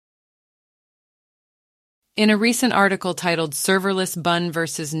In a recent article titled Serverless Bun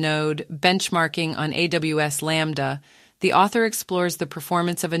versus Node, Benchmarking on AWS Lambda, the author explores the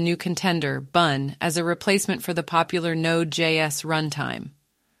performance of a new contender, Bun, as a replacement for the popular Node.js runtime.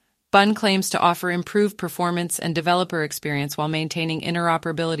 Bun claims to offer improved performance and developer experience while maintaining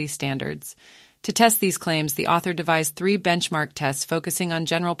interoperability standards. To test these claims, the author devised 3 benchmark tests focusing on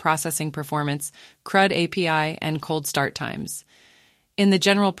general processing performance, CRUD API, and cold start times. In the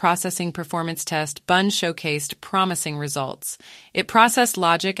general processing performance test, Bun showcased promising results. It processed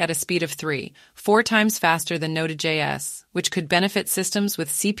logic at a speed of 4 times faster than Node.js, which could benefit systems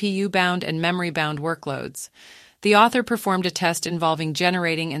with CPU-bound and memory-bound workloads. The author performed a test involving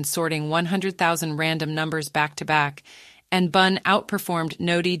generating and sorting 100,000 random numbers back-to-back, and Bun outperformed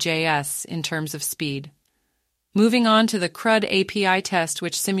Node.js in terms of speed. Moving on to the CRUD API test,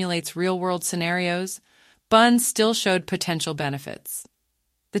 which simulates real-world scenarios, Bun still showed potential benefits.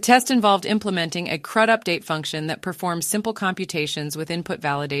 The test involved implementing a CRUD update function that performs simple computations with input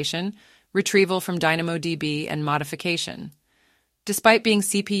validation, retrieval from DynamoDB, and modification. Despite being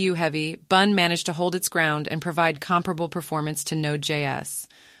CPU-heavy, Bun managed to hold its ground and provide comparable performance to Node.js.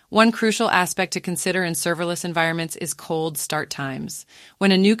 One crucial aspect to consider in serverless environments is cold start times.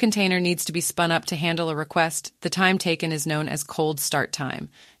 When a new container needs to be spun up to handle a request, the time taken is known as cold start time.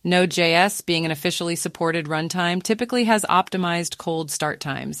 Node.js, being an officially supported runtime, typically has optimized cold start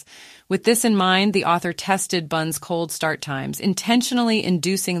times. With this in mind, the author tested Bun's cold start times, intentionally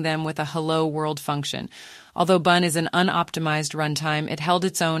inducing them with a hello world function. Although Bun is an unoptimized runtime, it held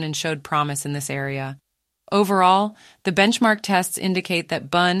its own and showed promise in this area. Overall, the benchmark tests indicate that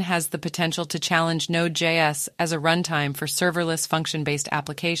Bun has the potential to challenge Node.js as a runtime for serverless function-based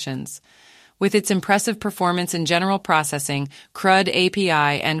applications. With its impressive performance in general processing, CRUD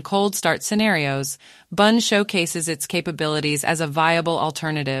API, and cold start scenarios, Bun showcases its capabilities as a viable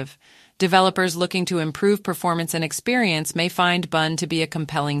alternative. Developers looking to improve performance and experience may find Bun to be a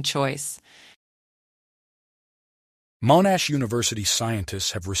compelling choice. Monash University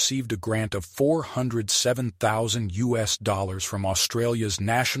scientists have received a grant of $407,000 from Australia's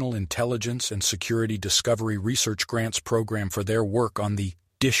National Intelligence and Security Discovery Research Grants Program for their work on the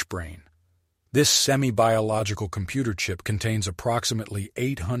DishBrain. This semi-biological computer chip contains approximately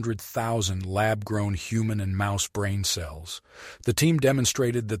 800,000 lab-grown human and mouse brain cells. The team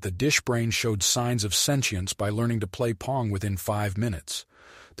demonstrated that the DishBrain showed signs of sentience by learning to play Pong within 5 minutes.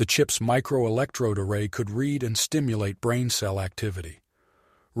 The chip's microelectrode array could read and stimulate brain cell activity.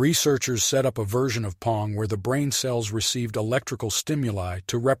 Researchers set up a version of Pong where the brain cells received electrical stimuli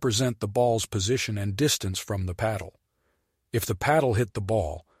to represent the ball's position and distance from the paddle. If the paddle hit the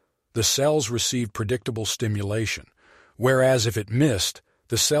ball, the cells received predictable stimulation, whereas if it missed,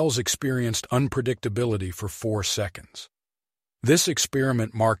 the cells experienced unpredictability for 4 seconds. This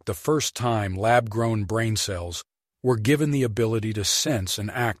experiment marked the first time lab-grown brain cells were given the ability to sense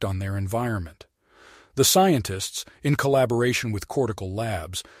and act on their environment. The scientists, in collaboration with Cortical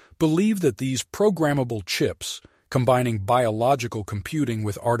Labs, believe that these programmable chips, combining biological computing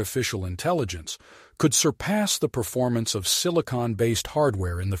with artificial intelligence, could surpass the performance of silicon-based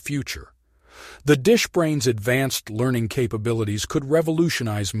hardware in the future. The DishBrain's advanced learning capabilities could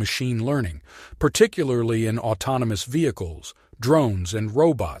revolutionize machine learning, particularly in autonomous vehicles, drones, and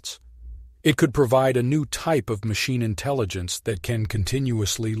robots. It could provide a new type of machine intelligence that can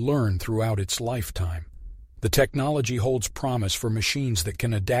continuously learn throughout its lifetime. The technology holds promise for machines that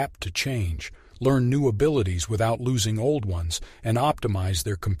can adapt to change, learn new abilities without losing old ones, and optimize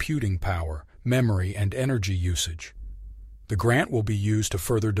their computing power, memory, and energy usage. The grant will be used to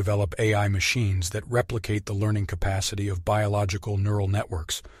further develop AI machines that replicate the learning capacity of biological neural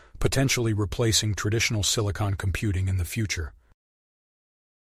networks, potentially replacing traditional silicon computing in the future.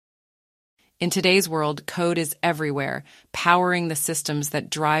 In today's world, code is everywhere, powering the systems that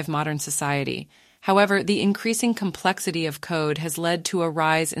drive modern society. However, the increasing complexity of code has led to a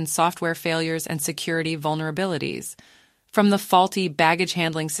rise in software failures and security vulnerabilities. From the faulty baggage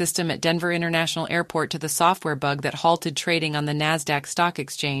handling system at Denver International Airport to the software bug that halted trading on the NASDAQ stock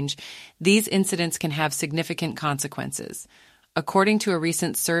exchange, these incidents can have significant consequences. According to a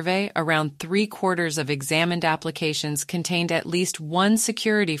recent survey, around 3/4 of examined applications contained at least one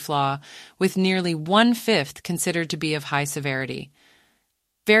security flaw, with nearly 1/5 considered to be of high severity.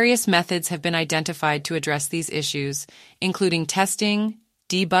 Various methods have been identified to address these issues, including testing,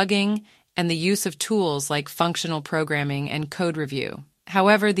 debugging, and the use of tools like functional programming and code review.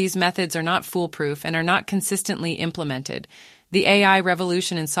 However, these methods are not foolproof and are not consistently implemented. The AI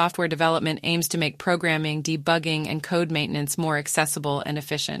revolution in software development aims to make programming, debugging, and code maintenance more accessible and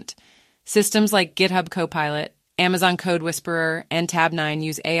efficient. Systems like GitHub Copilot, Amazon Code Whisperer, and Tab9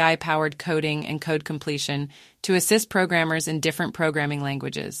 use AI-powered coding and code completion to assist programmers in different programming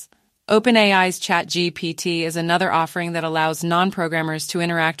languages. OpenAI's ChatGPT is another offering that allows non-programmers to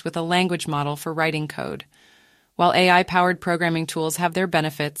interact with a language model for writing code. While AI-powered programming tools have their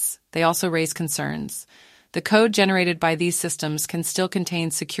benefits, they also raise concerns. The code generated by these systems can still contain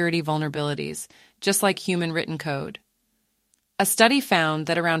security vulnerabilities, just like human-written code. A study found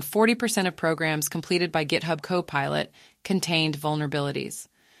that around 40% of programs completed by GitHub Copilot contained vulnerabilities.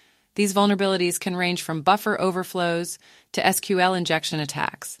 These vulnerabilities can range from buffer overflows to SQL injection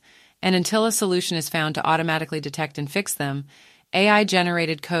attacks, and until a solution is found to automatically detect and fix them,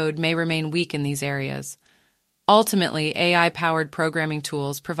 AI-generated code may remain weak in these areas. Ultimately, AI-powered programming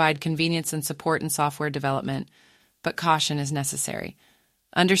tools provide convenience and support in software development, but caution is necessary.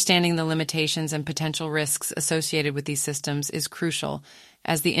 Understanding the limitations and potential risks associated with these systems is crucial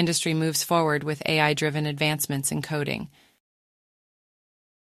as the industry moves forward with AI-driven advancements in coding.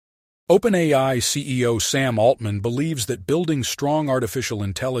 OpenAI CEO Sam Altman believes that building strong artificial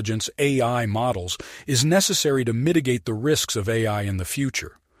intelligence AI models is necessary to mitigate the risks of AI in the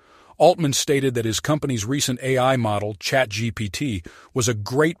future. Altman stated that his company's recent AI model, ChatGPT, was a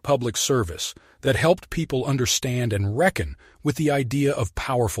great public service that helped people understand and reckon with the idea of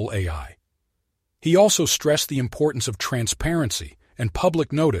powerful AI. He also stressed the importance of transparency and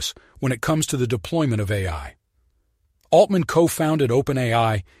public notice when it comes to the deployment of AI. Altman co-founded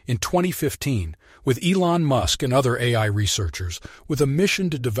OpenAI in 2015 with Elon Musk and other AI researchers with a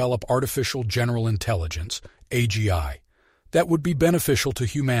mission to develop artificial general intelligence, AGI, that would be beneficial to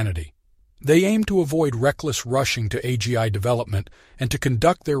humanity. They aim to avoid reckless rushing to AGI development and to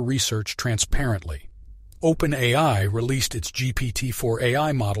conduct their research transparently. OpenAI released its GPT-4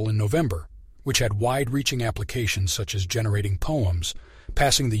 AI model in November, which had wide-reaching applications such as generating poems,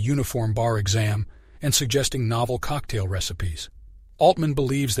 passing the uniform bar exam, and suggesting novel cocktail recipes. Altman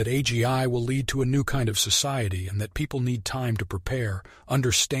believes that AGI will lead to a new kind of society and that people need time to prepare,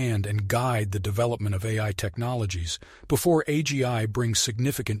 understand, and guide the development of AI technologies before AGI brings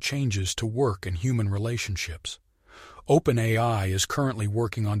significant changes to work and human relationships. OpenAI is currently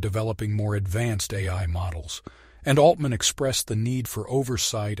working on developing more advanced AI models, and Altman expressed the need for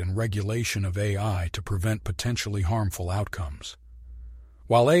oversight and regulation of AI to prevent potentially harmful outcomes.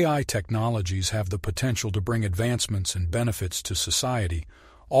 While AI technologies have the potential to bring advancements and benefits to society,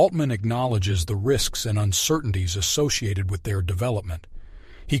 Altman acknowledges the risks and uncertainties associated with their development.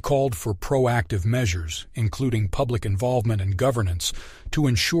 He called for proactive measures, including public involvement and governance, to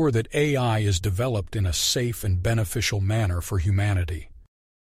ensure that AI is developed in a safe and beneficial manner for humanity.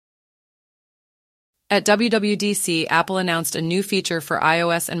 At WWDC, Apple announced a new feature for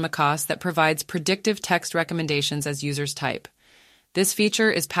iOS and macOS that provides predictive text recommendations as users type. This feature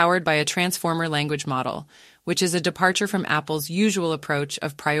is powered by a transformer language model, which is a departure from Apple's usual approach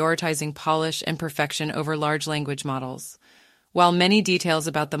of prioritizing polish and perfection over large language models. While many details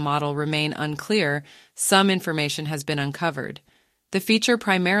about the model remain unclear, some information has been uncovered. The feature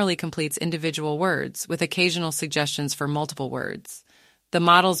primarily completes individual words, with occasional suggestions for multiple words. The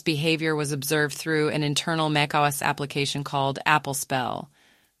model's behavior was observed through an internal macOS application called Apple Spell.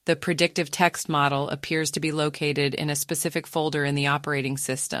 The predictive text model appears to be located in a specific folder in the operating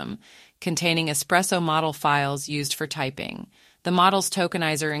system, containing espresso model files used for typing. The model's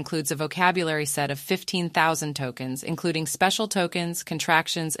tokenizer includes a vocabulary set of 15,000 tokens, including special tokens,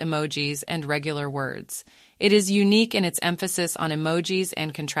 contractions, emojis, and regular words. It is unique in its emphasis on emojis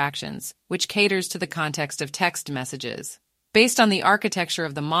and contractions, which caters to the context of text messages. Based on the architecture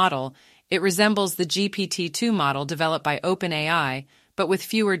of the model, it resembles the GPT-2 model developed by OpenAI, but with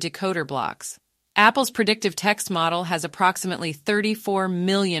fewer decoder blocks. Apple's predictive text model has approximately 34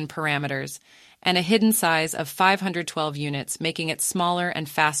 million parameters and a hidden size of 512 units, making it smaller and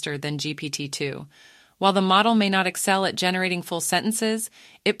faster than GPT-2. While the model may not excel at generating full sentences,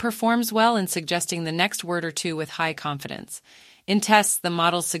 it performs well in suggesting the next word or two with high confidence. In tests, the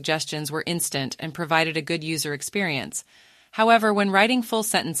model's suggestions were instant and provided a good user experience. However, when writing full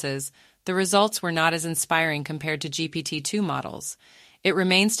sentences, the results were not as inspiring compared to GPT-2 models. It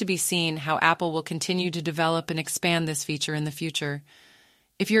remains to be seen how Apple will continue to develop and expand this feature in the future.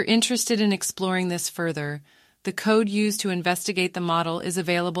 If you're interested in exploring this further, the code used to investigate the model is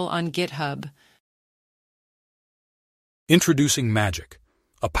available on GitHub. Introducing Magic,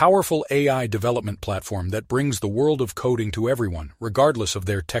 a powerful AI development platform that brings the world of coding to everyone, regardless of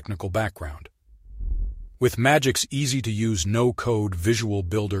their technical background. With Magic's easy-to-use no-code visual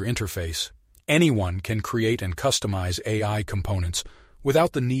builder interface, anyone can create and customize AI components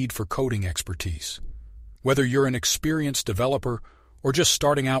without the need for coding expertise. Whether you're an experienced developer or just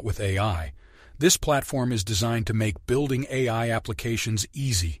starting out with AI, This platform is designed to make building AI applications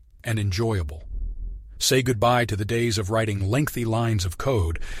easy and enjoyable. Say goodbye to the days of writing lengthy lines of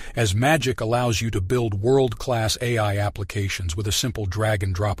code, as Magic allows you to build world-class AI applications with a simple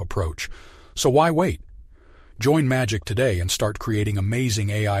drag-and-drop approach. So why wait? Join Magic today and start creating amazing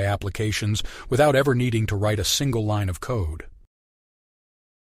AI applications without ever needing to write a single line of code.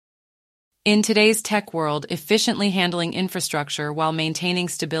 In today's tech world, efficiently handling infrastructure while maintaining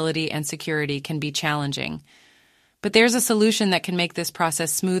stability and security can be challenging. But there's a solution that can make this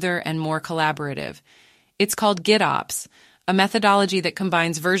process smoother and more collaborative. It's called GitOps, a methodology that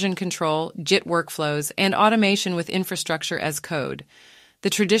combines version control, JIT workflows, and automation with infrastructure as code. The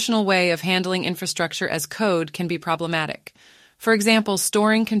traditional way of handling infrastructure as code can be problematic. For example,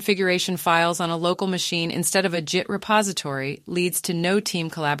 storing configuration files on a local machine instead of a JIT repository leads to no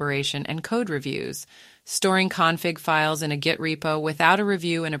team collaboration and code reviews. Storing config files in a Git repo without a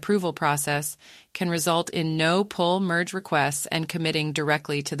review and approval process can result in no pull merge requests and committing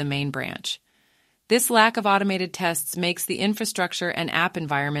directly to the main branch. This lack of automated tests makes the infrastructure and app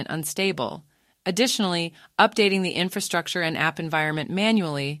environment unstable. Additionally, updating the infrastructure and app environment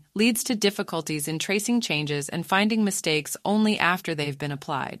manually leads to difficulties in tracing changes and finding mistakes only after they've been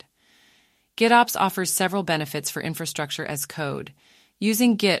applied. GitOps offers several benefits for infrastructure as code.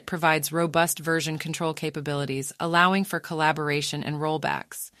 Using Git provides robust version control capabilities, allowing for collaboration and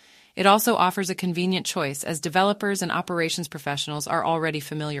rollbacks. It also offers a convenient choice, as developers and operations professionals are already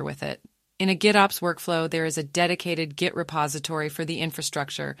familiar with it. In a GitOps workflow, there is a dedicated Git repository for the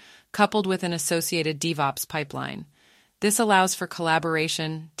infrastructure, coupled with an associated DevOps pipeline. This allows for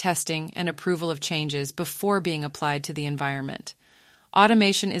collaboration, testing, and approval of changes before being applied to the environment.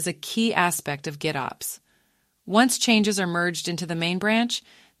 Automation is a key aspect of GitOps. Once changes are merged into the main branch,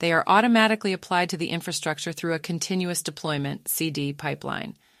 they are automatically applied to the infrastructure through a continuous deployment (CD)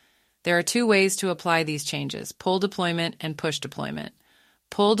 pipeline. There are two ways to apply these changes: pull deployment and push deployment.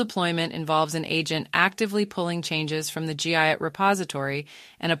 Pull deployment involves an agent actively pulling changes from the GIT repository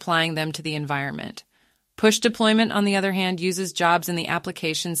and applying them to the environment. Push deployment, on the other hand, uses jobs in the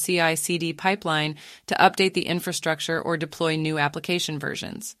application CI/CD pipeline to update the infrastructure or deploy new application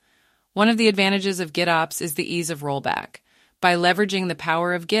versions. One of the advantages of GitOps is the ease of rollback. By leveraging the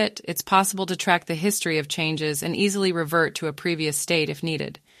power of Git, it's possible to track the history of changes and easily revert to a previous state if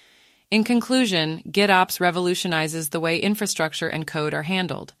needed. In conclusion, GitOps revolutionizes the way infrastructure and code are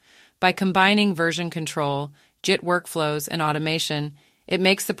handled. By combining version control, JIT workflows, and automation, it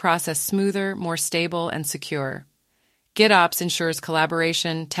makes the process smoother, more stable, and secure. GitOps ensures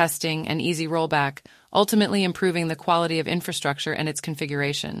collaboration, testing, and easy rollback, ultimately improving the quality of infrastructure and its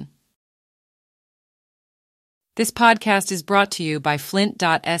configuration. This podcast is brought to you by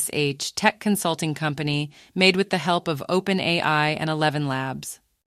Flint.sh, tech consulting company made with the help of OpenAI and 11 Labs.